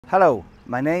Hello,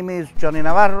 my name is Johnny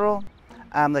Navarro.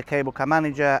 I'm the cable car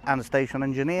manager and station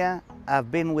engineer.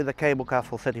 I've been with the cable car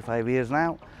for 35 years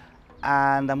now,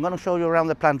 and I'm going to show you around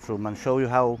the plant room and show you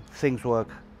how things work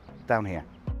down here.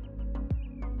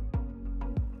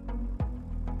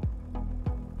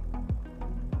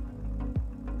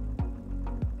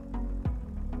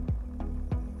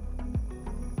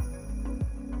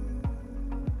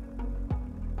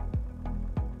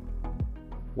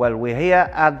 Well, we're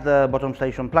here at the bottom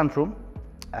station plant room,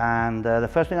 and the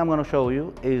first thing I'm going to show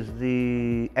you is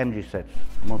the MG sets,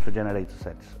 motor generator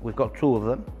sets. We've got two of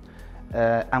them,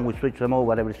 and we switch them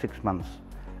over every 6 months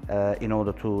in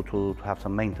order to have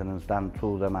some maintenance done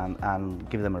to them and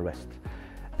give them a rest.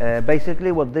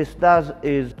 Basically what this does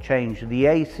is change the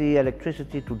AC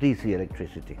electricity to DC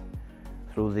electricity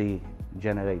through the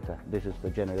generator. This is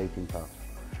the generating part.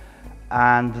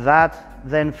 And that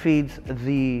then feeds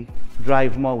the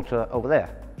drive motor over there.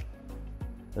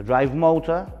 The drive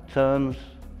motor turns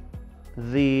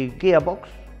the gearbox,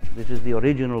 this is the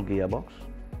original gearbox,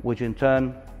 which in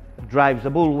turn drives the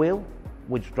bull wheel,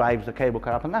 which drives the cable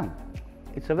car up and down.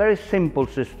 It's a very simple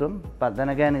system, but then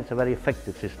again it's a very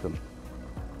effective system.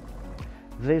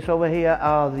 This over here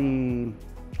are the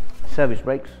service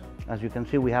brakes. As you can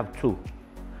see, we have two.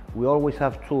 We always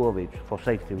have two of each for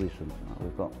safety reasons.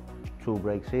 We've got two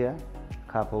brakes here,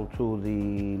 coupled to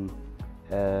the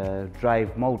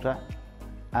drive motor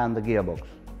and the gearbox.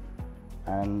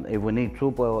 And if we need to,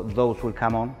 well, those will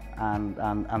come on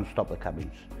and stop the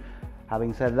cabins.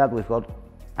 Having said that, we've got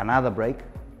another brake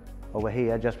over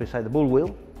here just beside the bull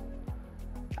wheel,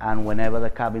 and whenever the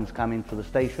cabins come into the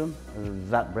station,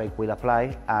 that brake will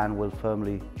apply and will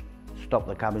firmly stop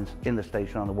the cabins in the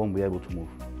station and they won't be able to move.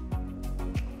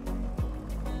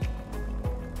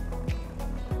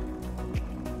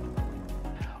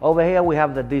 Over here we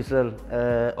have the diesel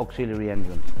auxiliary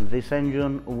engine. This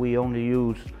engine we only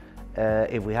use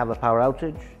if we have a power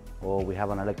outage or we have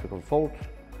an electrical fault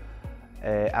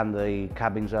and the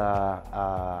cabins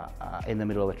are in the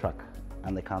middle of a truck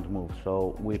and they can't move.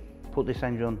 So we put this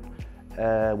engine,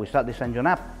 we start this engine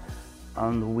up,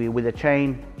 and with a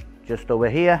chain just over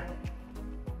here,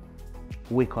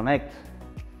 we connect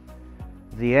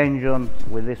the engine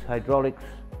with this hydraulics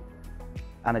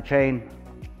and a chain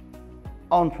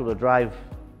onto the drive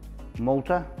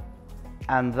motor,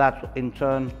 and that in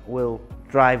turn will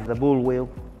drive the bull wheel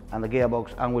and the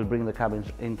gearbox and will bring the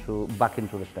cabins back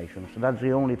into the station. So that's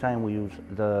the only time we use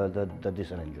the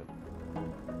diesel engine.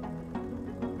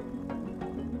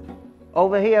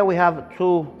 Over here we have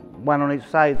two, one on each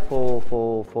side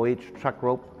for each truck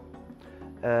rope,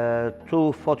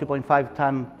 two 40.5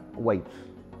 ton weights.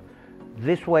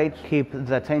 These weights keep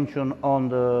the tension on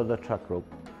the truck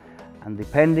rope. And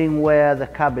depending where the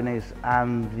cabin is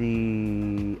and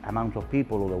the amount of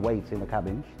people or the weights in the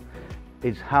cabins,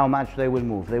 is how much they will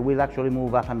move. They will actually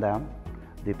move up and down,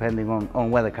 depending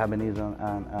on where the cabin is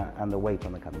and the weight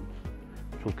on the cabins,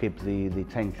 to keep the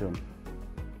tension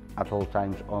at all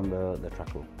times on the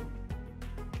truck rope.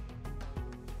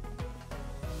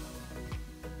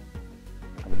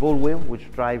 And the bull wheel,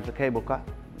 which drives the cable car,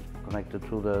 connected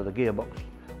to the gearbox,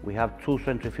 we have two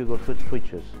centrifugal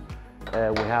switches.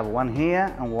 We have one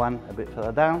here and one a bit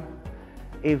further down.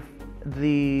 If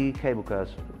the cable cars,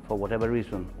 for whatever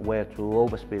reason, were to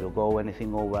overspeed or go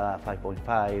anything over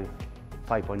 5.5,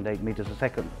 5.8 meters a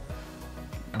second,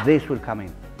 this will come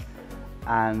in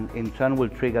and in turn will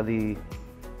trigger the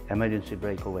emergency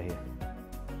brake over here.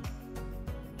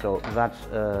 So that's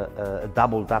a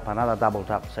double tap, another double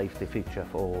tap safety feature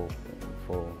of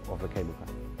the cable car.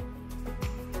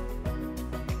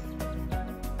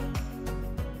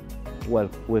 Well,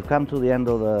 we've come to the end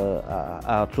of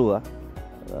our tour.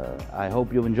 I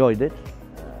hope you've enjoyed it.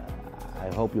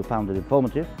 I hope you found it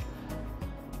informative,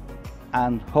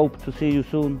 and hope to see you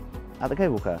soon at the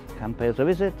cable car. Come pay us a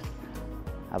visit,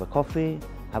 have a coffee,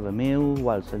 have a meal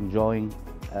whilst enjoying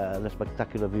the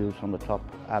spectacular views from the top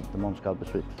at the Mont Scalpe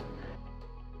Suite.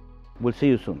 We'll see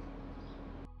you soon.